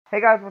Hey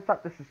guys, what's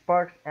up? This is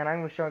Sparks, and I'm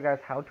going to show you guys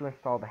how to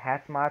install the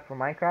hats mod for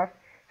Minecraft.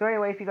 So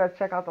anyway, if you guys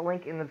check out the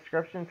link in the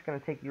description, it's going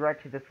to take you right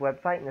to this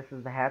website, and this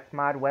is the hats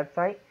mod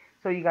website.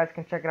 So you guys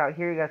can check it out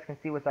here. You guys can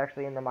see what's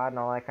actually in the mod and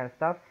all that kind of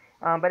stuff.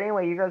 But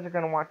anyway, you guys are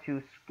going to want to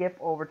skip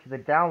over to the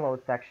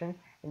download section,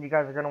 and you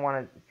guys are going to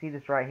want to see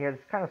this right here.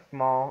 It's kind of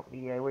small,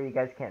 where you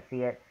guys can't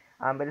see it.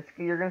 But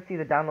you're going to see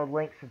the download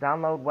link, so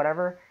download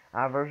whatever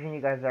version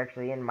you guys are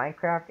actually in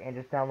Minecraft, and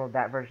just download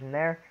that version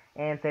there,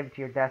 and save it to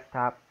your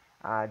desktop.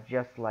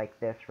 Just like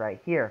this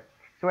right here.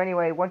 So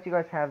anyway, once you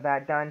guys have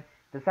that done,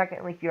 the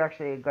second link you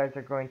guys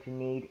are going to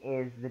need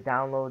is the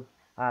download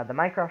the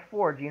Minecraft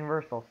Forge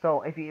Universal.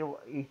 So if you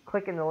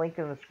click in the link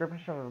in the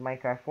description of the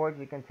Minecraft Forge,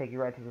 you can take you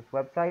right to this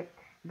website.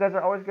 You guys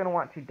are always going to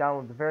want to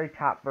download the very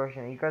top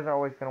version. You guys are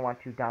always going to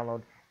want to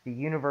download the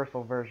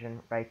Universal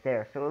version right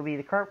there. So it will be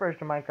the current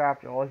version of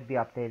Minecraft. It will always be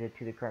updated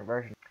to the current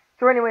version.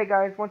 So anyway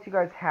guys, once you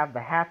guys have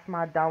the hats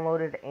mod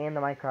downloaded and the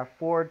Minecraft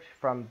Forge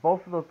from both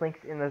of those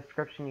links in the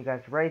description, you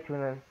guys are ready to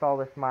install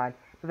this mod.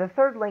 So the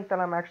third link that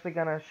I'm actually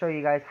going to show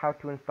you guys how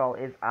to install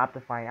is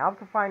Optifine.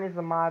 Optifine is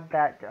a mod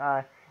that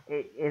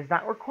it is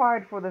not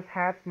required for this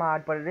hats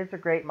mod, but it is a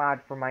great mod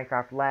for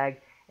Minecraft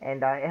lag.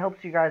 And it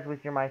helps you guys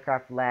with your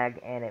Minecraft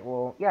lag, and it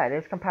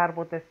is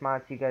compatible with this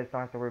mod, so you guys don't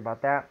have to worry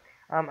about that.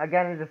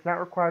 Again, it is not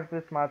required for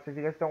this mod, so if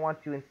you guys don't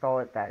want to install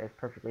it, that is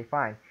perfectly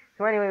fine.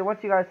 So anyway, once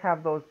you guys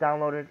have those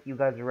downloaded, you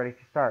guys are ready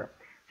to start.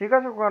 So you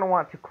guys are going to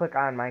want to click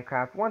on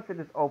Minecraft. Once it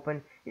is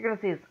open, you're going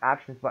to see this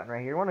options button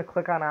right here. You want to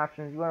click on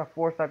options. You want to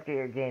force update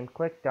your game.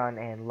 Click done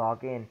and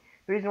log in.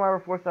 The reason why we're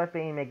force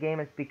updating my game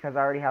is because I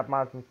already have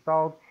mods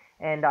installed,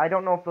 and I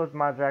don't know if those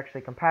mods are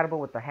actually compatible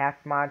with the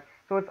hats mod.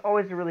 So it's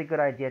always a really good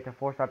idea to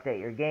force update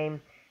your game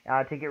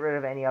to get rid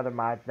of any other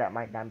mods that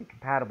might not be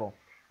compatible.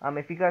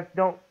 If you guys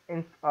don't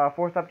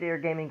force update your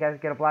game and you guys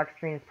get a black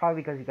screen, it's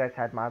probably because you guys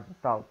had mods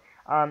installed.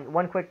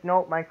 One quick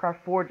note,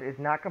 Minecraft Forge is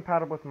not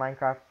compatible with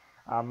Minecraft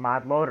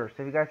mod loader.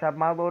 So if you guys have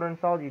mod loader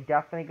installed, you're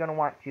definitely going to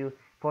want to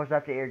force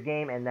update your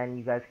game, and then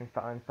you guys can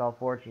install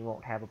Forge and you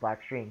won't have a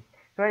black screen.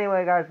 So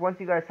anyway guys, once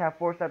you guys have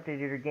force updated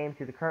your game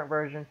to the current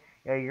version,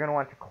 you're going to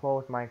want to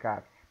close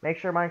Minecraft. Make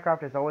sure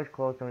Minecraft is always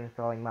closed when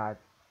installing mods.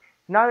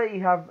 Now that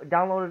you have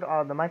downloaded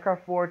the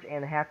Minecraft Forge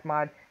and the hats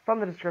mod from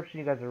the description,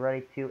 you guys are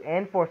ready to,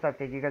 and force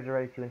update, you guys are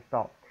ready to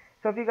install.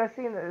 So if you guys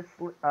see in this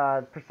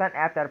percent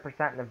app data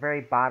percent in the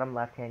very bottom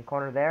left hand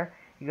corner there,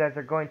 you guys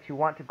are going to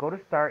want to go to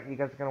start. You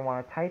guys are going to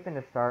want to type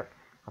into start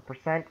a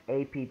percent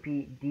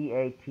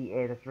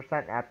appdata. That's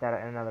percent app data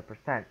and another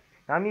percent.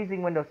 Now I'm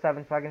using Windows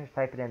 7, so I can just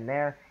type it in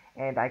there,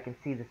 and I can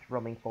see this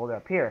roaming folder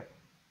up here.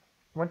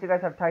 Once you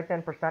guys have typed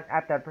in percent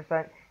app data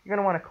percent, you're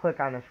going to want to click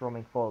on this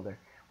roaming folder.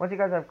 Once you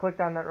guys have clicked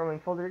on that roaming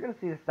folder, you're going to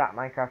see this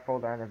 .minecraft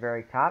folder on the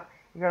very top.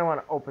 You're going to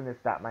want to open this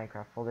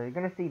 .minecraft folder. You're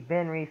going to see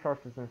bin,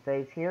 resources, and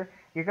saves here.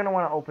 You're going to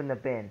want to open the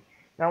bin.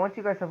 Now, once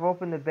you guys have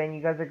opened the bin,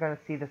 you guys are going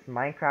to see this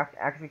Minecraft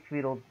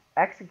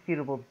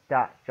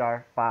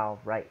executable.jar file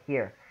right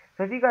here.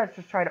 So if you guys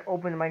just try to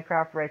open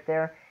Minecraft right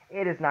there,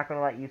 it is not going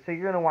to let you. So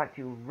you're going to want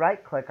to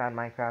right-click on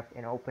Minecraft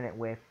and open it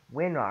with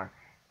WinRAR.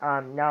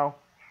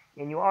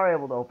 And you are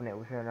able to open it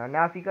with WinRAR.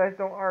 Now, if you guys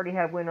don't already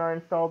have WinRAR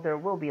installed, there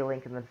will be a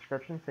link in the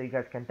description, so you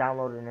guys can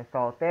download it and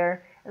install it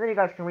there. And then you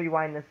guys can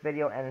rewind this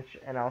video,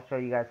 and I'll show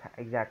you guys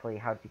exactly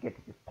how to get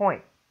to this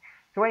point.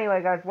 So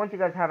anyway, guys, once you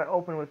guys have it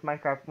open with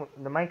Minecraft,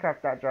 the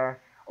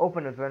Minecraft.jar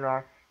open with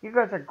WinRAR, you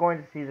guys are going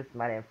to see this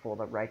meta.inf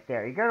folder right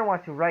there. You're going to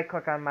want to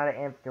right-click on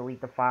meta.inf,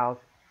 delete the files,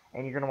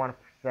 and you're going to want to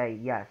say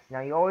yes.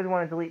 Now, you always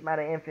want to delete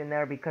meta.inf in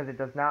there because it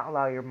does not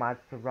allow your mods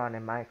to run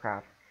in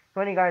Minecraft.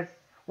 So anyway, guys,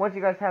 once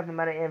you guys have the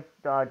meta.inf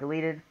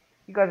deleted,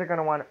 you guys are going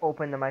to want to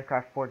open the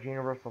Minecraft Forge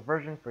Universal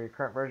version for your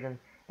current version.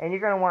 And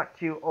you're going to want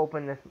to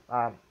open this,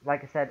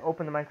 like I said,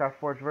 open the Minecraft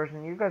Forge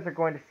version. You guys are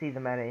going to see the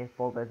meta.inf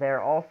folder there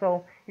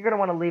also. You're going to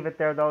want to leave it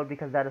there, though,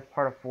 because that is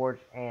part of Forge,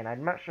 and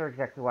I'm not sure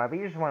exactly why, but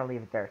you just want to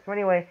leave it there. So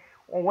anyway,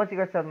 once you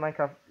guys have the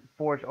Minecraft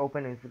Forge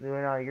open,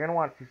 you're going to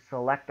want to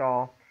select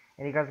all,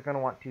 and you guys are going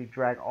to want to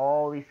drag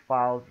all these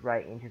files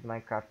right into the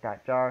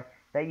Minecraft.jar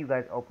that you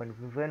guys opened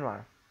with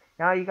WinRAR.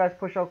 Now you guys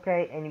push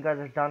OK, and you guys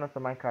are done with the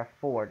Minecraft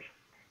Forge.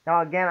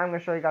 Now again, I'm going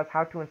to show you guys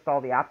how to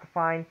install the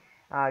Optifine.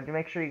 To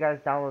make sure you guys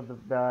download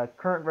the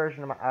current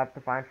version of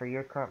Optifine for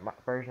your current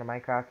version of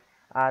Minecraft.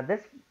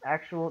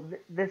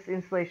 This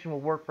installation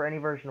will work for any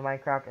version of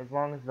Minecraft as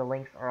long as the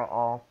links are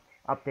all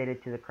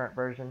updated to the current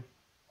version.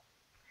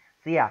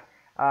 So yeah,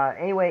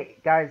 anyway,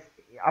 guys,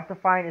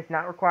 Optifine is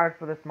not required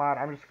for this mod.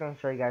 I'm just going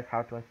to show you guys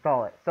how to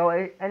install it. So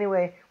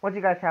anyway, once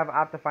you guys have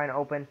Optifine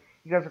open,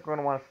 you guys are going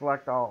to want to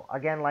select all.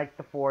 Again, like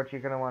the Forge,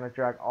 you're going to want to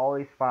drag all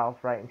these files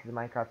right into the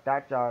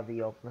Minecraft.jar that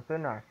you open with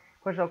WinRAR.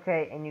 Push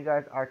OK, and you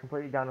guys are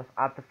completely done with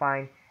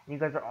Optifine. And you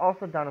guys are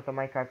also done with the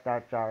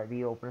Minecraft.jar that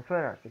you open with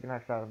WinRAR, so you can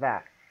exit out of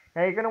that.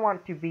 Now, you're going to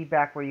want to be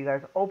back where you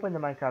guys opened the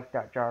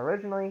Minecraft.jar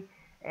originally,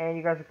 and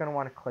you guys are going to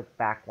want to click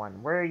back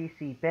one, where you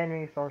see bin,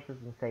 resources,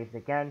 and saves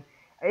again.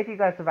 If you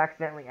guys have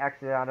accidentally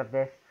exited out of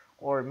this,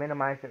 or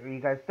minimized it, or you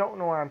guys don't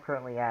know where I'm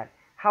currently at,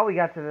 how we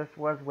got to this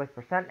was with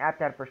percent app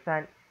data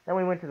percent. Then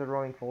we went to the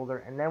roaming folder,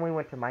 and then we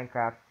went to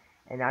Minecraft,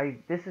 and now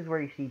this is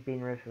where you see bin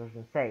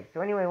resources saved.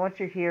 So anyway, once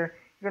you're here,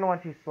 you're going to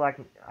want to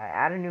select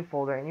add a new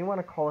folder, and you want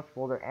to call this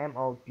folder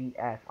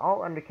MODS,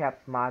 all under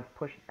caps mods,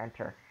 push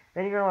enter.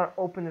 Then you're going to want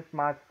to open this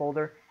mods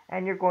folder,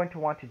 and you're going to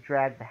want to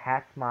drag the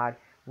hats mod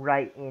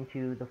right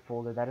into the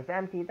folder that is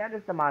empty. That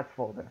is the mods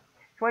folder.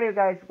 So anyway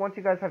guys, once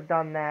you guys have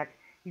done that,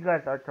 you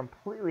guys are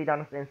completely done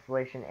with the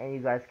installation, and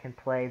you guys can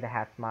play the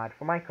hats mod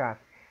for Minecraft.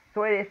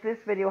 So if this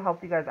video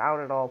helped you guys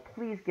out at all,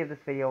 please give this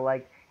video a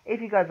like.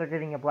 If you guys are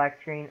getting a black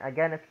screen,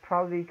 again, it's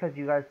probably because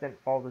you guys didn't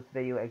follow this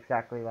video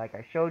exactly like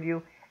I showed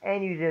you,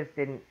 and you just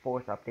didn't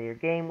force update your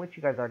game, which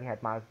you guys already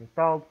had mods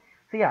installed.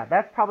 So yeah,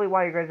 that's probably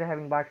why you guys are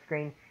having black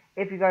screen.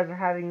 If you guys are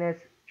having this,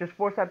 just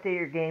force update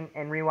your game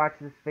and rewatch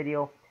this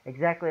video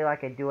exactly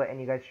like I do it,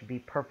 and you guys should be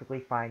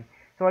perfectly fine.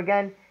 So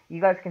again, you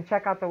guys can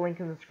check out the link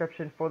in the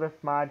description for this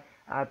mod.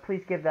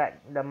 Please give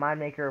the mod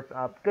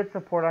maker good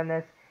support on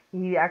this.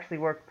 He actually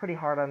worked pretty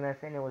hard on this,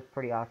 and it was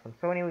pretty awesome.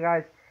 So anyway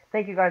guys,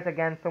 thank you guys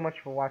again so much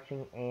for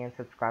watching, and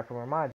subscribe for more mods.